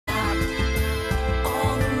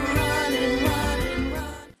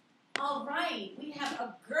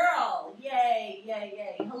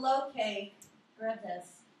Hello, Keyke. Grab this.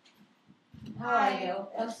 How are you?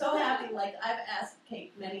 I'm so happy. Like, I've asked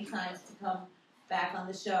Keyke many times to come back on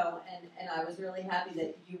the show, and I was really happy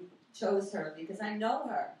that you chose her because I know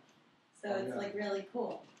her. So it's like really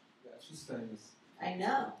cool. Yeah, she's famous. I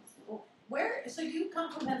know. Where? So you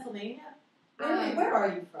come from Pennsylvania? Where are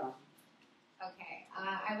you from? Okay,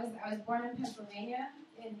 I was born in Pennsylvania,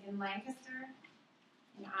 in Lancaster,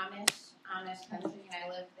 in Amish country, and I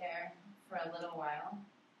lived there for a little while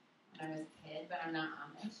when I was a kid, but I'm not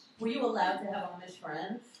Amish. Were you allowed to have Amish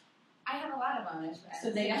friends? I have a lot of Amish friends.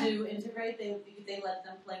 So they do integrate? They let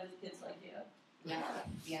them play with kids like you?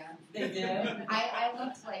 Yeah. They do? I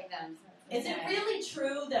looked like them. So is it really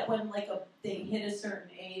true that when they hit a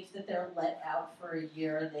certain age that they're let out for a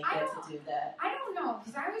year and they get to do that? I don't know,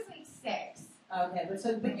 because I was like 6. Okay,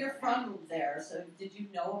 but you're from there, so did you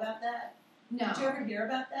know about that? No. Did you ever hear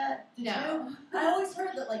about that? Did No. you? I always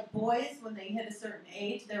heard that boys, when they hit a certain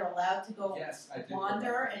age, they're allowed to go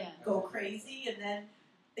wander and go crazy, and then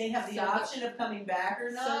they have the option of coming back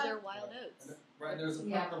or not. So they're wild oats. Right, there's a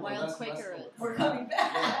problem. Wild Quaker oats. We're coming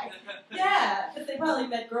back. Yeah, because they probably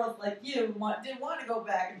met girls like you who didn't want to go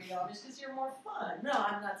back and be Amish because you're more fun. No,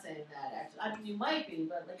 I'm not saying that, actually. I mean, you might be,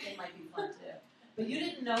 but they might be fun, too. But you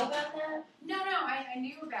didn't know about that? No, I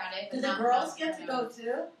knew about it. Do the girls get to go,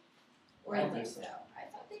 too? Or I think so. I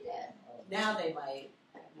thought they did. Now they might.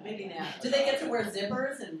 Maybe now. Do they get to wear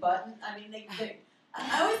zippers and buttons? I mean,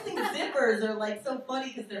 I always think zippers are so funny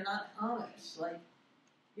because they're not Amish.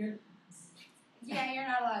 You're. Yeah, you're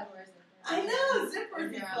not allowed to wear zippers. I know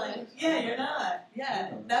zippers. You're not.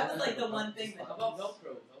 Yeah, that was the one thing that. How about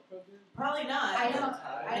Velcro? Probably not. I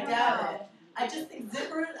doubt it. I just think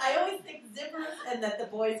zippers. I always think zippers, and that the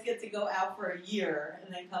boys get to go out for a year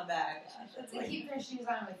and then come back. That's to keep their shoes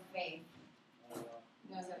on with faith.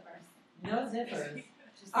 No zippers. No zippers.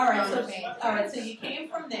 All right. So you came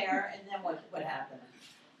from there, and then what happened?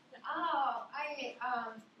 Oh,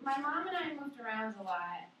 my mom and I moved around a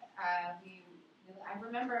lot. I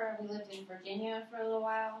remember we lived in Virginia for a little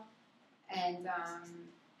while, and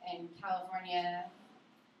in California,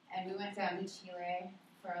 and we went down to Chile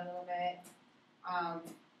for a little bit.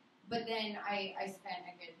 But then I spent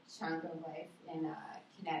a good chunk of life in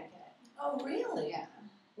Connecticut. Oh, really? Yeah.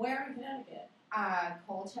 Where in Connecticut?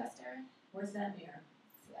 Colchester. Where's that near?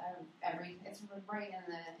 It's right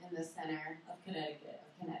in the center of Connecticut.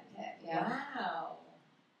 Yeah. Wow.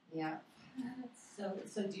 Yeah.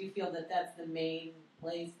 So do you feel that that's the main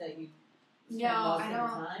place that you spend most of the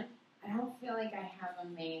time? I don't feel like I have a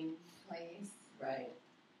main place. Right.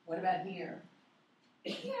 What about here?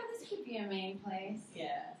 Yeah, this could be a main place.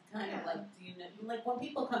 Yeah, it's kind of do you know, when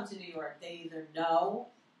people come to New York, they either know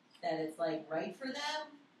that it's right for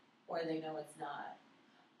them, or they know it's not.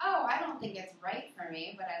 Oh, I don't think it's right for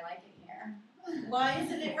me, but I like it here. Why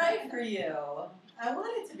isn't it right for you? I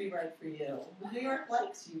want it to be right for you. New York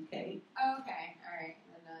likes you, Kate. Okay, all right.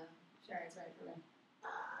 Then sure, it's right for me.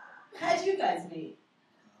 How'd you guys meet?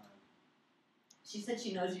 She said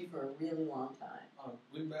she knows you for a really long time.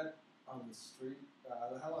 We met on the street.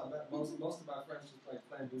 How I met most of my friends just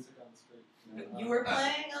playing music on the street. You were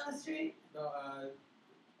playing on the street? No,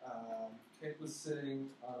 Kate was sitting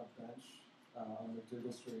on a bench on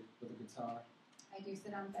McDougal Street with a guitar. I do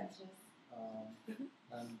sit on benches.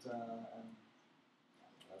 And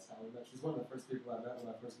that's how we met. She's one of the first people I met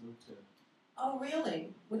when I first moved here. Oh,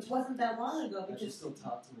 really? Which wasn't that long ago. And she still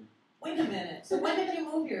talked to me. Wait a minute. So when did you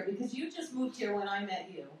move here? Because you just moved here when I met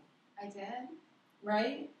you. I did?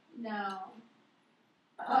 Right? No.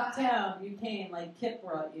 Uptown, you came, Kip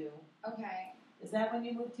brought you. Okay. Is that when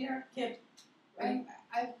you moved here? Kip? I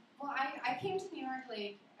came to New York,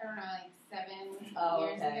 I don't know, 7 years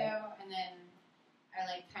ago, and then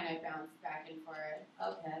I, kind of bounced back and forth.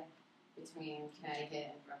 Okay. Between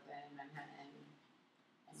Connecticut and Brooklyn and Manhattan.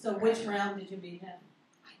 So which round did you meet him?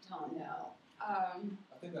 I don't know.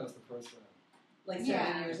 I think that was the first round.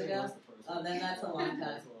 7 years ago? Oh, then that's a long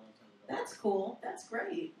time. That's cool. That's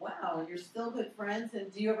great. Wow. And you're still good friends.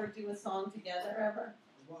 And do you ever do a song together ever?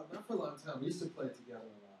 Well, not for a long time. We used to play together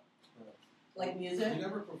a lot. Like music? We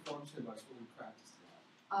never performed too much, but we practiced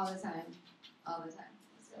a lot. All the time.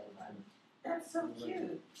 It's really fun. That's so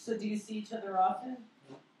cute. So do you see each other often?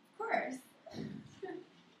 Of course.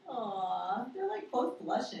 Aw, they're both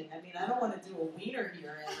blushing. I mean, I don't want to do a wiener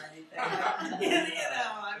here or anything.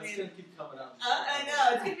 It's going to keep coming out. I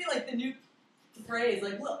know. It's going to be the new phrase,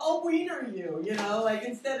 look, I'll wiener you,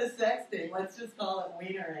 instead of sexting, let's just call it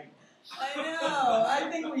wienering. I know. I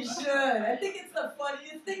think we should. I think it's the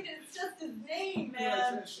funniest thing. It's just his name,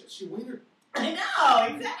 man. She wienered. I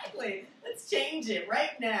know, exactly. Let's change it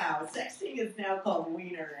right now. Sexting is now called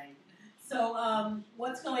wienering. So,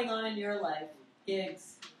 what's going on in your life?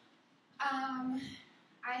 Gigs? I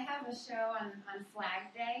have a show on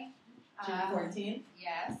Flag Day. June 14th?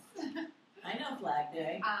 Yes. I know Flag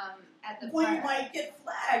Day. At the We park. might get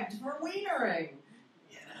flagged for wienering.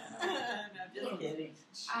 No, just kidding.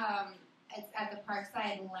 It's at the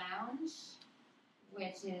Parkside Lounge,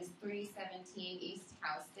 which is 317 East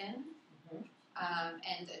Houston.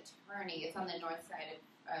 And Attorney. It's on the north side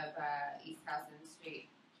of East Houston Street.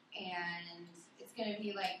 And it's going to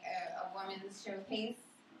be like a woman's showcase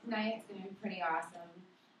night. It's going to be pretty awesome.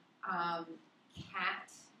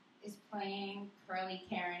 Cat is playing. Curly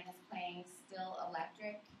Karen is playing. Still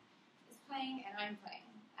Electric is playing. And I'm playing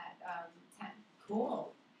at 10.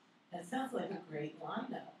 Cool. That sounds like a great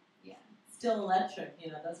lineup. Yeah. Still Electric,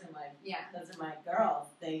 you know, those are my girls.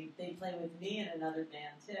 They play with me in another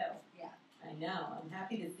band too. Yeah. I know. I'm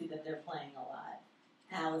happy to see that they're playing a lot.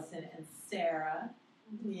 Allison and Sarah.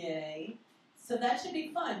 Mm-hmm. Yay. So that should be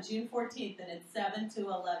fun. June 14th, and it's 7 to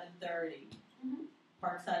 11:30. Mm-hmm.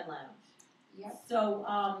 Parkside Lounge. Yep. So,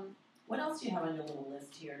 what else do you have on your little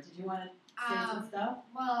list here? Did you want to say some stuff?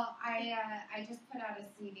 Well, I just put out a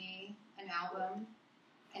CD, an album,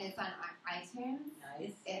 and it's on iTunes.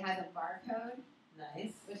 Nice. It has a barcode.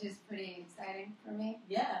 Nice. Which is pretty exciting for me.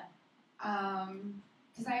 Yeah.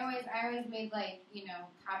 Because I always made like, you know,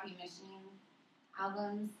 copy machine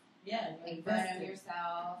albums. Yeah. Like burn them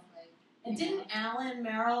yourself. Like. And didn't Alan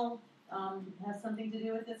Merrill have something to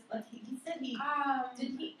do with this? Like he said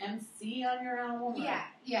did he MC on your album?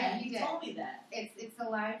 Yeah, he did. Told me that. It's a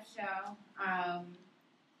live show.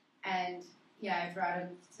 And yeah, I brought him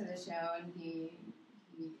to the show and he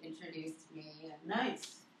introduced me and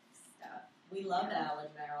nice stuff. We love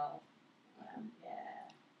Alan Merrill.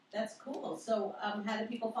 Yeah. That's cool. So how do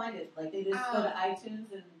people find it? Like they just go to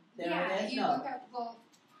iTunes and there it is? You look up, well,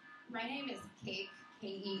 my name is Keyke,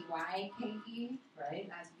 Keyke, right?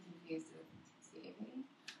 Not to be confused with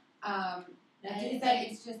CAP.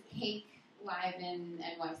 It's just Keyke live in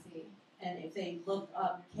NYC. And if they look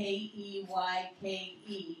up Keyke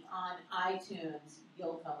on iTunes,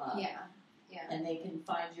 you'll come up. Yeah. And they can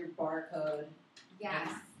find your barcode. Yes.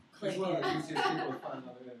 She's one of the easiest people to find on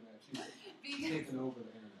the internet. She's taken over the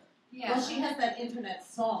internet. Yeah. Well, she has that internet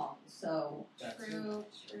song, so true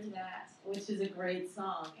that. Which is a great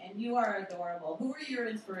song, and you are adorable. Who are your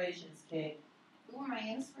inspirations, Kate? Who are my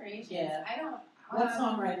inspirations? Yeah. I don't. What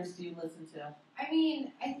songwriters do you listen to? I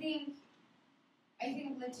mean, I think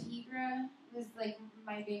Latigra was like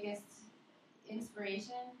my biggest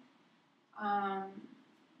inspiration.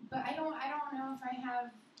 But I don't know if I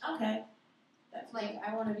have. Okay. That's like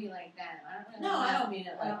I want to be like them. I don't really no, I don't mean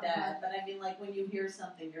it like that. But I mean like when you hear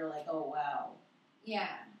something, you're like, oh wow. Yeah.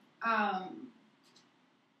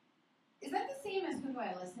 Is that the same as who do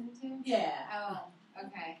I listen to? Yeah. Oh,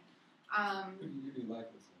 okay. Who do you like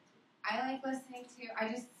listening to? I like listening to. I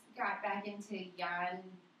just got back into Jan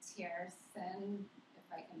Tiersen, if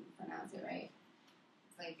I can pronounce it right.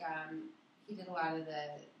 It's like he did a lot of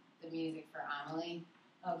the music for Amelie.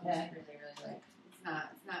 Okay. Which I really like.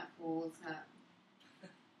 It's not cool. It's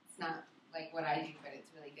not like what I do, but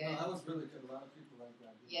it's really good. No, that was really good. A lot of people like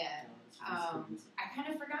that. Yeah. You know, I kind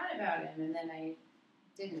of forgot about him, and then I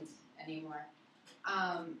didn't anymore.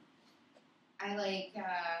 I like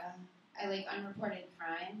Unreported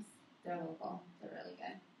Crimes. They're local. They're really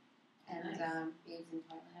good. And nice. Babes in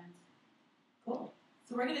Toyland. Cool.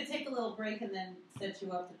 So we're going to take a little break and then set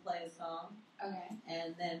you up to play a song. Okay.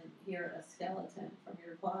 And then hear a skeleton from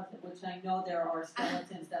your closet, which I know there are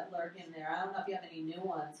skeletons that lurk in there. I don't know if you have any new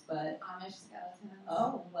ones, but... Amish skeletons.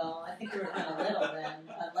 Oh, well, I think we were kind of little then,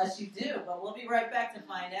 unless you do. But we'll be right back to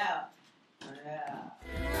find out. Yeah.